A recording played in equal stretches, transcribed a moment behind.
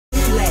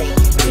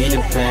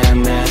Peter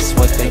Pan, that's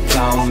what they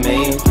call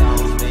me.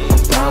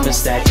 I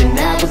promise that you'll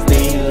never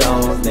be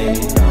lonely.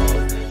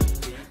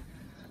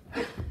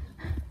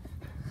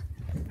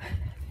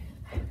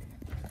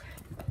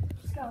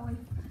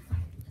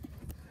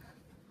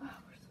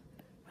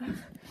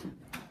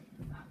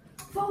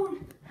 Phone.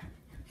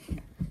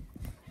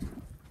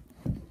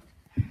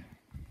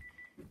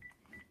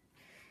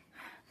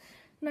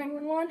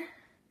 (911).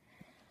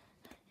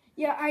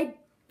 Yeah, I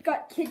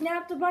got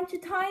kidnapped a bunch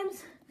of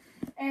times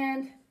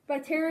and by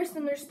terrorists,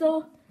 and there's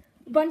still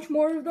a bunch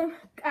more of them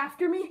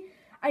after me.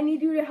 I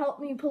need you to help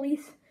me,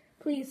 police.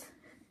 Please.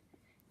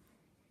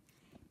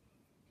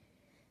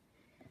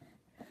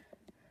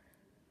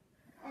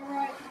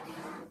 Alright.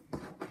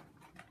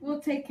 We'll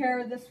take care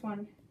of this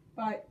one.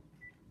 But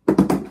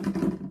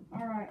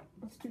alright,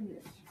 let's do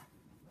this.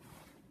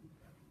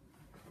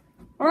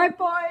 Alright,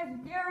 boys,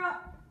 gear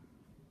up.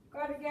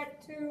 Gotta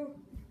get to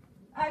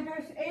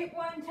address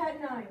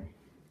 81109.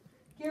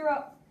 Gear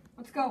up.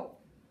 Let's go.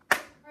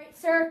 Alright,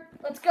 sir,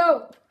 let's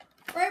go.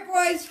 Alright,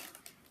 boys,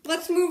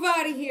 let's move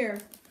out of here.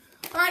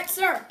 Alright,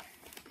 sir.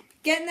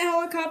 Get in the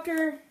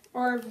helicopter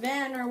or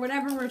van or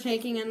whatever we're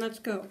taking and let's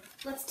go.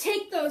 Let's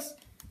take those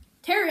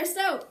terrorists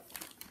out.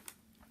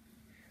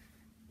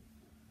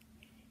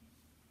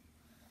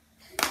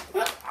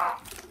 What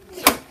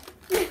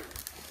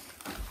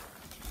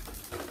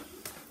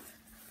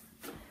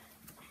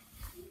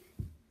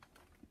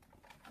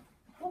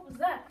was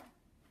that?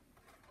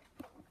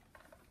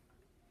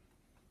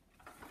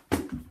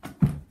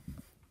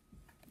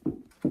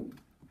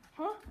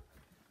 Huh?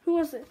 Who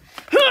was it?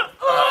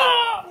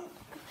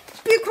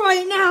 Be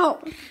quiet now.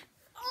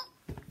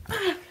 Who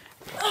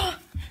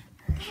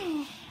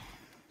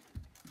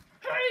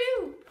are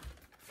you?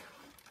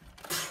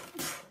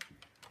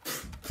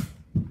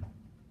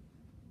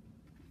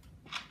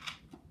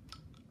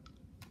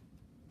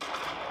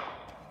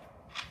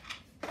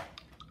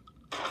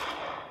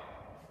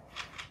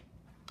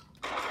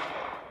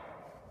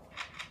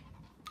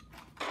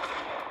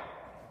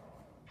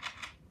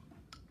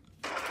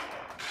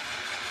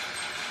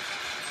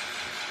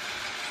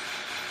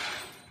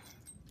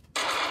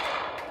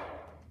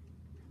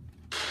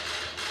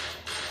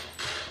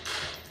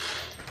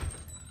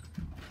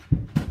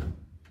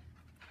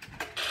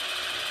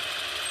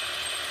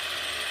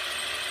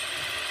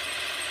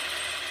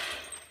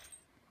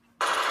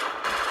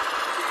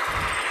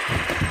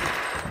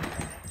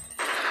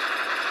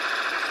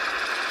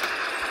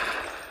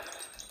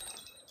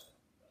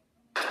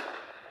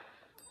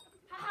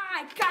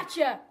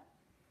 Gotcha!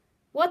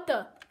 What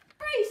the?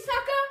 Hey,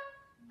 sucker!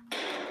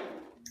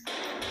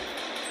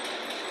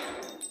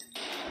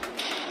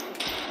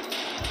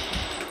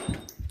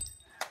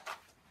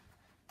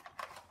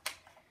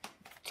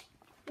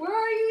 Where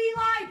are you,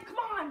 Eli? Come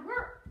on,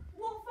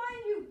 we'll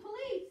find you.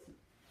 Police!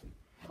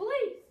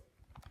 Police!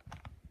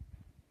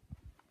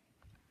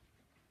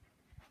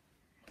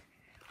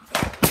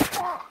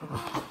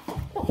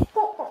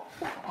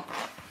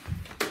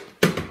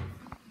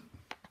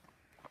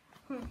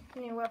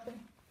 Give me a weapon.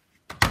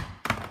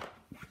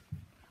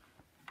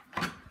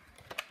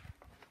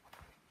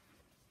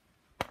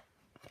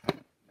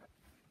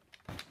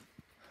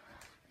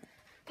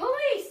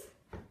 Police!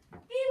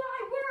 Eli,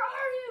 where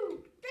are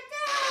you? Get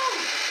down!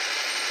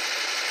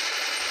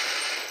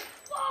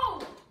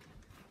 Whoa!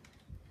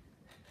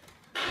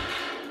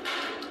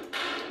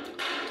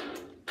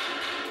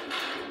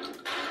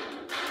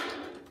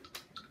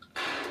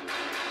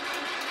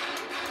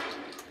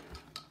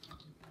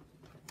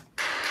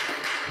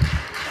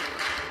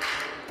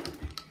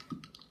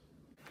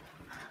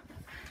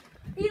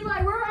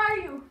 Eli, where are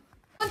you?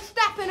 One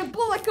step and a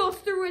bullet goes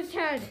through his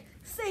head.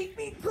 Save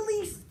me,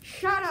 police!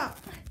 Shut up!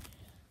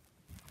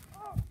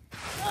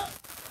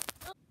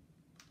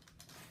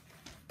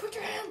 Put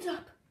your hands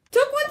up.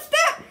 Took one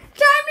step!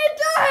 Time to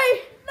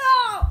die!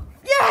 No!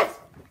 Yes!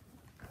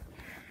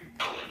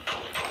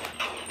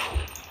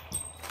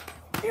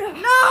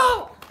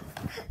 No!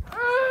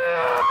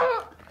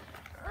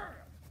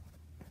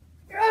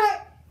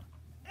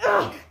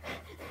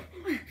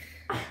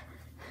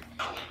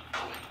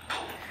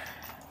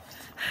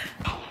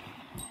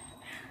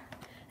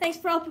 Thanks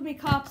for helping me,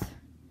 cops.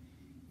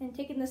 And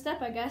taking the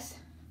step, I guess.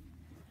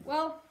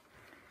 Well,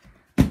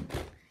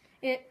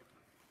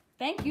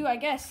 thank you, I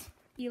guess,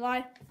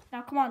 Eli.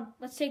 Now, come on,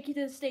 let's take you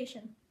to the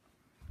station.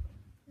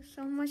 Thanks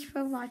so much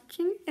for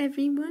watching,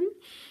 everyone.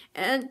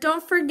 And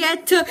don't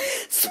forget to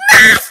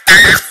smash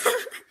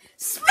it!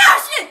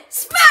 Smash it!